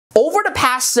Over the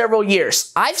past several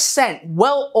years, I've sent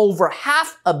well over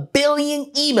 500 million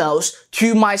emails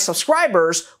to my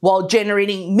subscribers while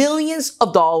generating millions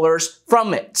of dollars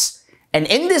from it. And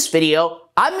in this video,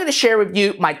 I'm going to share with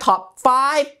you my top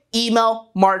 5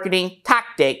 email marketing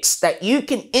tactics that you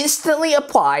can instantly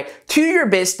apply to your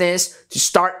business to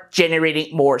start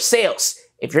generating more sales.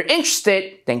 If you're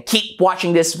interested, then keep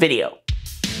watching this video.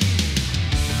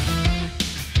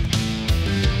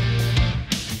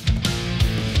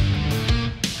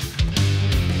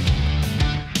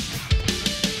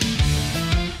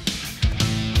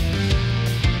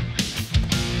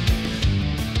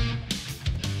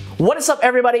 What is up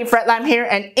everybody, Fred Lam here,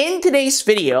 and in today's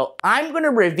video, I'm going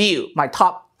to review my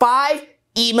top 5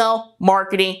 email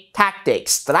marketing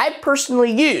tactics that I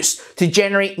personally use to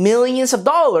generate millions of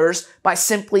dollars by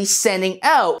simply sending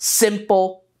out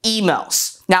simple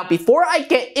emails. Now, before I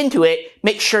get into it,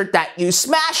 make sure that you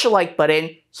smash the like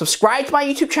button, subscribe to my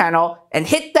YouTube channel, and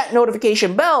hit that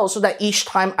notification bell so that each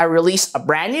time I release a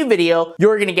brand new video,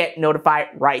 you're gonna get notified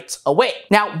right away.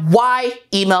 Now, why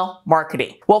email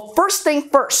marketing? Well, first thing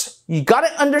first, you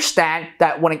gotta understand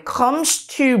that when it comes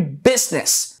to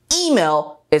business,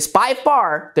 email is by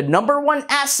far the #1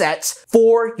 asset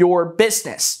for your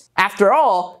business. After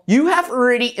all, you have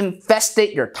already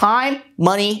invested your time,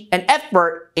 money, and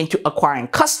effort into acquiring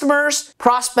customers,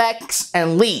 prospects,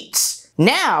 and leads.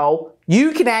 Now,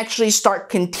 you can actually start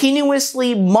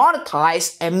continuously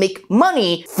monetize and make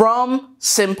money from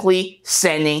simply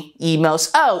sending emails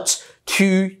out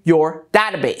to your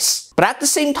database. But at the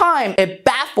same time, it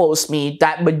baffles me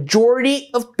that majority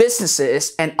of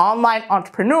businesses and online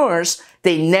entrepreneurs,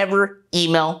 they never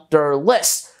email their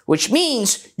list, which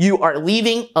means you are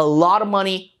leaving a lot of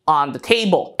money on the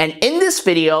table. And in this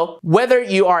video, whether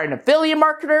you are an affiliate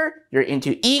marketer, you're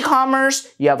into e-commerce,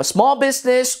 you have a small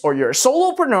business, or you're a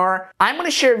solopreneur, I'm going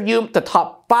to share with you the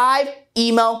top 5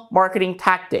 email marketing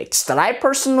tactics that I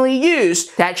personally use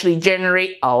to actually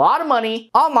generate a lot of money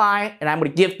online, and I'm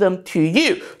going to give them to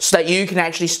you so that you can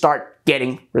actually start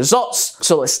getting results.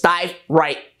 So let's dive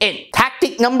right in.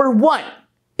 Tactic number 1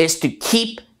 is to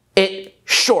keep it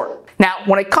short. Now,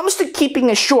 when it comes to keeping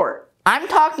it short, I'm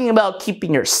talking about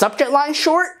keeping your subject line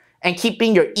short and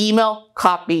keeping your email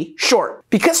copy short.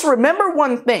 Because remember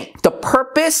one thing, the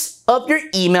purpose of your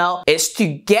email is to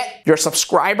get your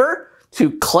subscriber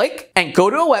to click and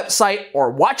go to a website or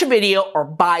watch a video or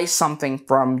buy something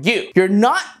from you. You're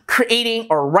not creating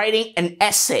or writing an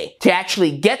essay to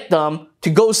actually get them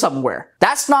to go somewhere.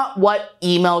 That's not what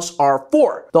emails are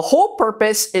for. The whole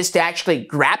purpose is to actually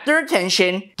grab their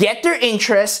attention, get their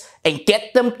interest, and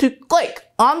get them to click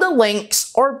on the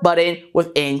links or button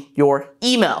within your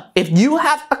email. If you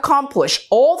have accomplished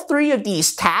all 3 of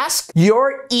these tasks,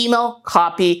 your email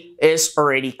copy is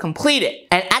already completed.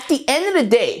 And at the end of the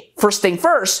day, first thing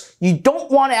first, you don't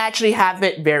want to actually have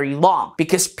it very long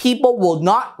because people will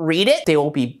not read it, they will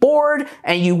be bored,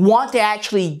 and you want to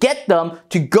actually get them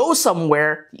to go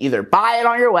somewhere, either buy it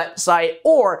on your website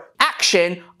or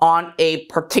action on a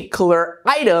particular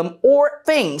item or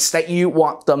things that you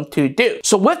want them to do.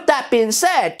 So with that being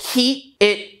said, keep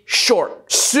it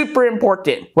short. Super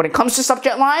important. When it comes to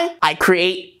subject line, I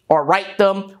create or write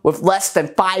them with less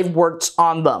than 5 words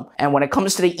on them. And when it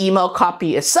comes to the email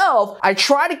copy itself, I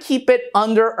try to keep it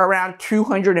under around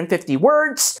 250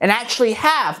 words and actually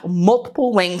have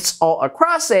multiple links all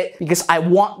across it because I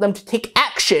want them to take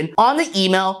action on the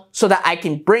email so that I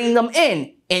can bring them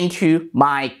into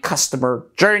my customer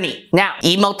journey. Now,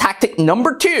 email tactic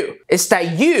number 2 is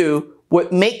that you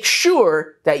would make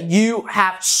sure that you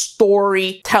have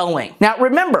storytelling. Now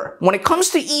remember, when it comes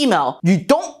to email, you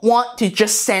don't want to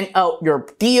just send out your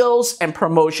deals and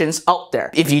promotions out there.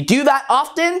 If you do that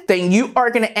often, then you are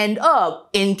gonna end up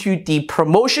into the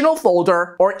promotional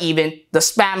folder or even the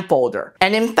spam folder.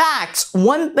 And in fact,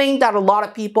 one thing that a lot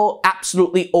of people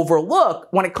absolutely overlook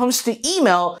when it comes to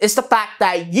email is the fact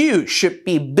that you should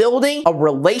be building a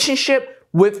relationship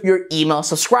with your email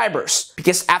subscribers.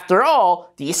 Because after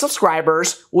all, these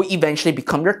subscribers will eventually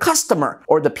become your customer,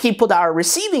 or the people that are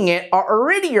receiving it are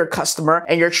already your customer,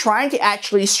 and you're trying to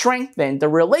actually strengthen the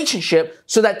relationship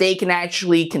so that they can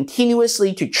actually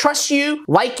continuously to trust you,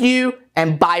 like you,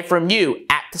 and buy from you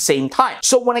at the same time.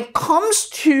 So when it comes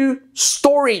to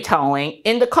storytelling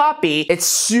in the copy, it's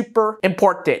super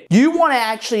important. You want to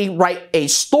actually write a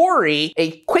story,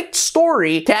 a quick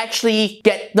story to actually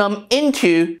get them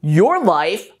into your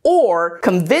life or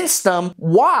convince them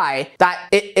why that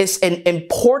it is an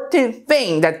important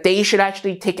thing that they should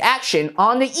actually take action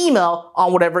on the email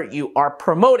on whatever you are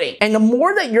promoting. And the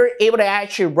more that you're able to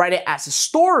actually write it as a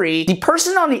story, the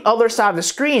person on the other side of the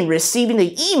screen receiving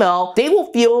the email, they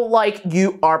will feel like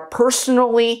you are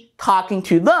personally talking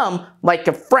to them like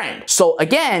a friend. So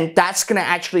again, that's gonna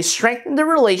actually strengthen the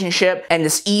relationship, and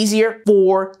it's easier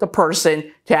for the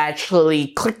person to actually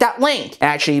click that link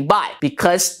and actually buy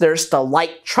because there's the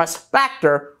like trust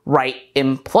factor right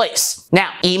in place.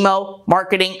 Now, email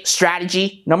marketing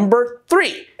strategy number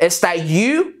 3 is that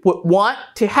you would want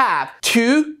to have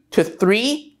 2 to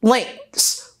 3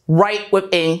 links right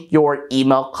within your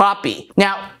email copy.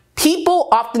 Now, people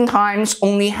oftentimes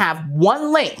only have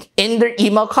one link in their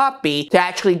email copy to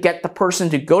actually get the person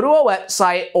to go to a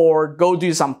website or go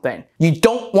do something. You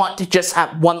don't want to just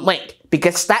have one link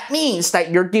because that means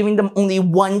that you're giving them only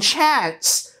one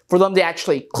chance for them to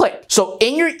actually click. So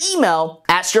in your email,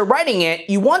 as you're writing it,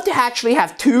 you want to actually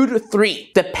have 2 to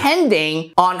 3,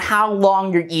 depending on how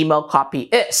long your email copy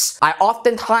is. I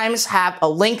oftentimes have a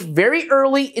link very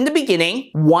early in the beginning,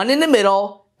 one in the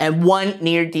middle, and one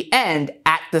near the end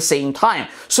at the same time.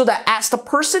 So that as the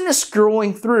person is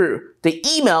scrolling through the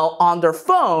email on their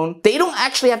phone, they don't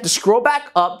actually have to scroll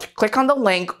back up to click on the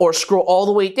link or scroll all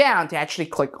the way down to actually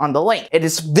click on the link. It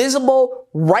is visible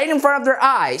right in front of their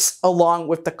eyes along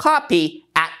with the copy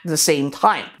at the same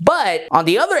time. But on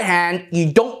the other hand,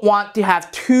 you don't want to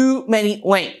have too many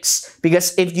links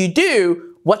because if you do,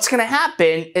 what's going to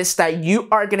happen is that you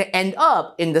are going to end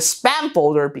up in the spam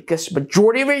folder because the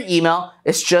majority of your email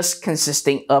is just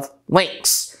consisting of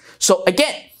links. So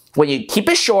again, when you keep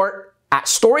it short, at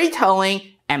storytelling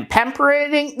and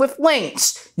pampering with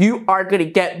links, you are going to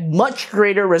get much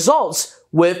greater results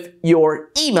with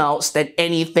your emails than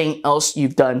anything else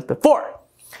you've done before.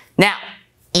 Now,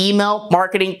 email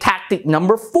marketing tactic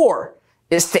number 4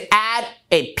 is to add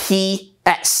a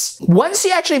PS. Once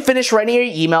you actually finish writing your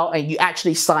email and you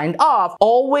actually signed off,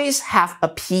 always have a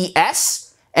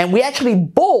PS, and we actually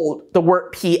bold the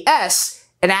word PS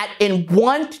and add in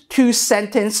 1 to 2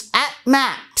 sentences at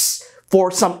max for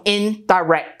some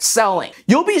indirect selling.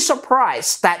 You'll be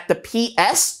surprised that the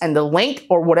PS and the link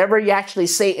or whatever you actually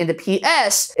say in the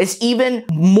PS is even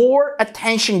more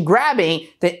attention grabbing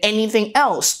than anything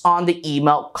else on the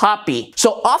email copy.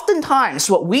 So oftentimes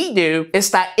what we do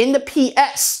is that in the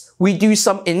PS, we do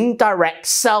some indirect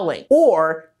selling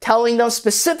or telling them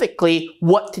specifically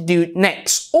what to do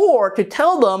next, or to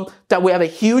tell them that we have a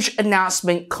huge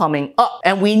announcement coming up.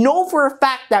 And we know for a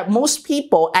fact that most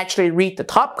people actually read the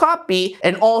top copy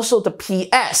and also the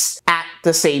PS at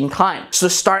the same time. So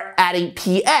start adding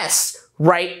PS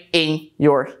right in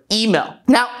your email.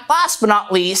 Now, last but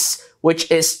not least, which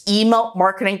is email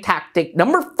marketing tactic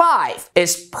number 5,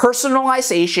 is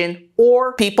personalization,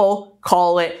 or people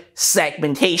call it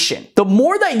segmentation. The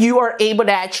more that you are able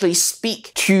to actually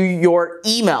speak to your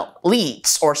email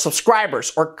leads or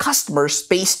subscribers or customers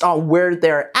based on where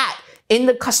they're at in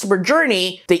the customer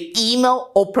journey, the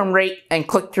email open rate and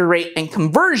click-through rate and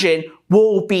conversion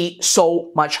will be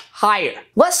so much higher.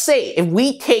 Let's say if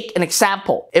we take an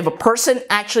example, if a person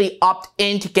actually opted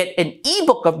in to get an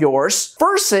ebook of yours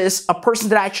versus a person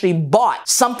that actually bought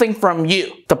something from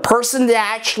you. The person that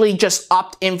actually just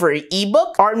opted in for an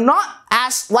ebook are not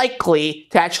as likely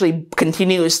to actually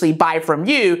continuously buy from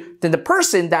you than the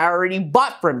person that already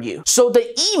bought from you. So the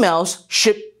emails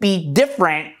should be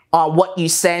different on what you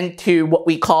send to what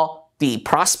we call the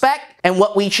prospect and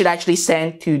what we should actually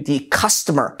send to the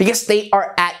customer, because they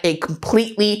are at a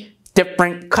completely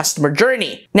different customer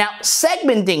journey. Now,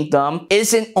 segmenting them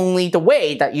isn't only the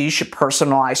way that you should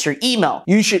personalize your email.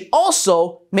 You should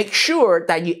also make sure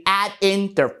that you add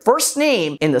in their first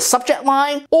name in the subject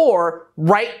line or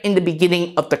right in the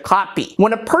beginning of the copy.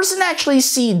 When a person actually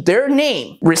sees their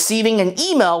name receiving an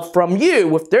email from you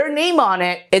with their name on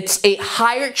it, it's a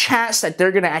higher chance that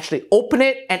they're going to actually open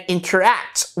it and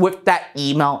interact with that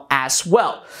email as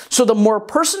well. So the more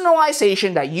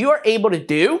personalization that you are able to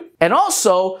do, and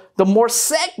also the more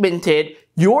segmented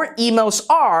your emails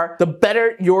are, the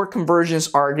better your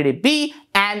conversions are going to be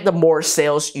and the more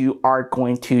sales you are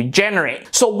going to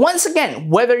generate. So once again,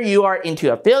 whether you are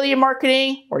into affiliate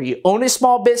marketing or you own a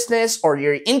small business or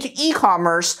you're into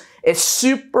e-commerce, it's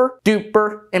super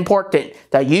duper important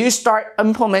that you start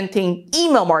implementing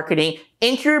email marketing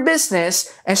into your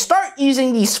business and start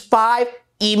using these 5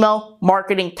 email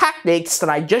marketing tactics that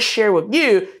I just shared with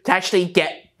you to actually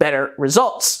get better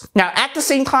results. Now, at the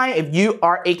same time, if you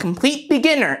are a complete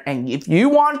beginner and if you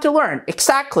want to learn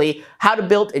exactly how to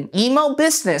build an email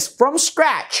business from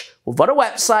scratch without a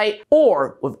website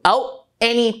or without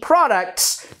any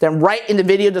products, then right in the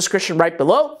video description right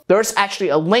below, there's actually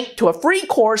a link to a free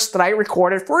course that I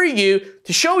recorded for you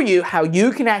to show you how you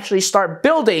can actually start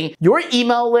building your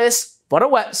email list without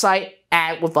a website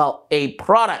and without a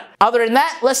product. Other than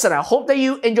that, listen, I hope that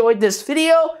you enjoyed this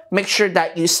video. Make sure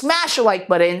that you smash the like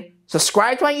button,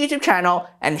 subscribe to my YouTube channel,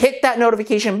 and hit that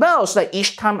notification bell so that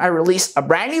each time I release a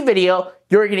brand new video,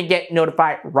 you're going to get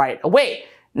notified right away.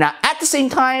 Now, at the same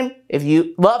time, if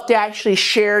you love to actually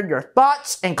share your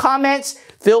thoughts and comments,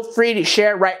 feel free to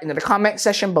share right into the comment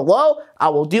section below. I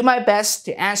will do my best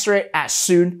to answer it as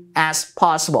soon as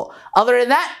possible. Other than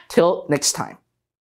that, till next time.